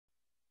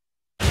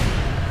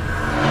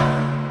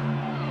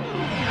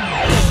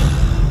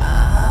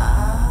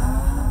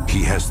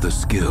the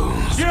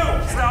skills You!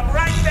 Stop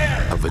right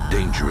there! of a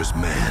dangerous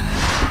man.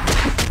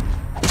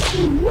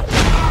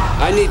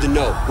 I need to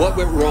know what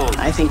went wrong.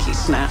 I think he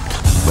snapped.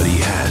 But he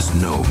has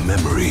no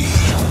memory.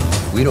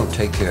 We don't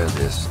take care of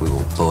this, we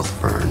will both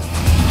burn.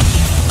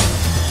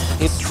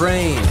 He's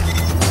trained,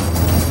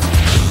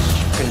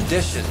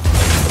 conditioned,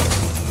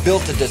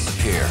 built to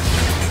disappear.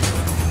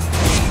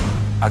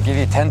 I'll give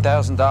you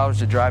 $10,000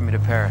 to drive me to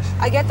Paris.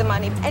 I get the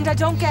money, and I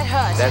don't get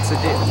hurt. That's the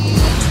deal.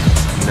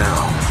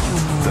 Now,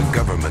 the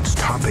government's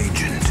top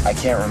agent I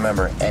can't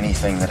remember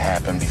anything that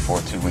happened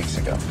before 2 weeks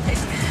ago.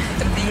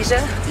 Visa?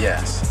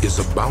 Yes. is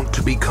about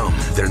to become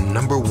their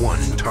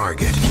 #1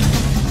 target.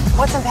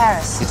 What's in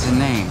Paris? It's a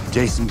name,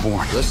 Jason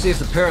Bourne. Let's see if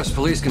the Paris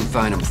police can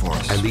find him for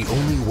us. And the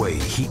only way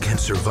he can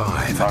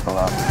survive Talk a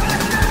lot.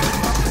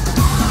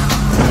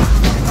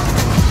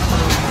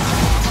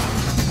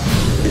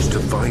 is to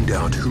find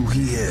out who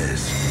he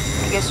is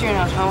I guess you're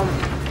not home.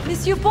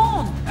 Monsieur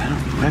Bond! I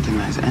don't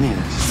recognize any of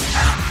this.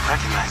 I don't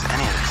recognize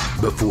any of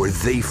this. before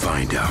they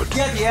find out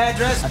Get the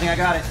address. I think I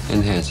got it.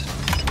 Enhance.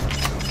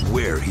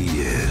 where he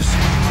is.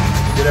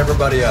 Get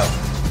everybody out.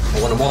 I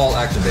want them all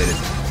activated.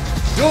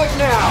 Do it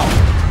now!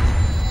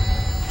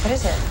 What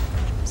is it?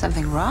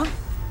 Something wrong?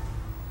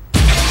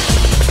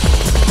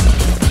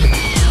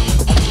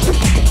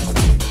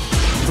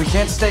 We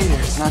can't stay here.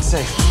 It's not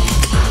safe.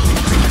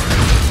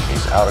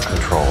 He's out of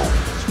control.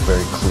 It's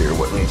very clear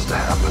what needs to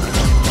happen.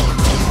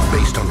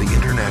 Based on the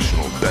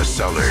international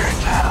bestseller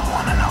I don't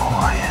want to know who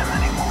I am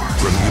anymore.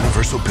 from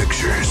Universal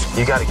Pictures,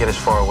 You got to get as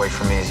far away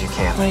from me as you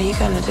can. What are you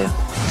gonna do?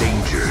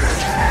 Danger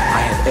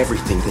I have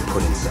everything they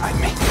put inside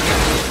me.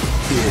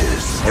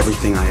 is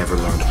Everything I ever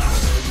learned.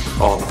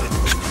 All of it.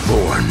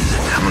 born.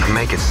 I'm going to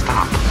make it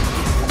stop.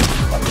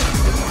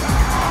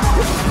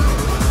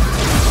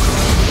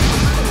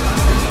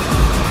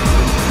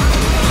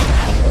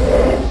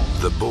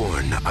 The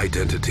Bourne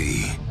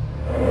Identity.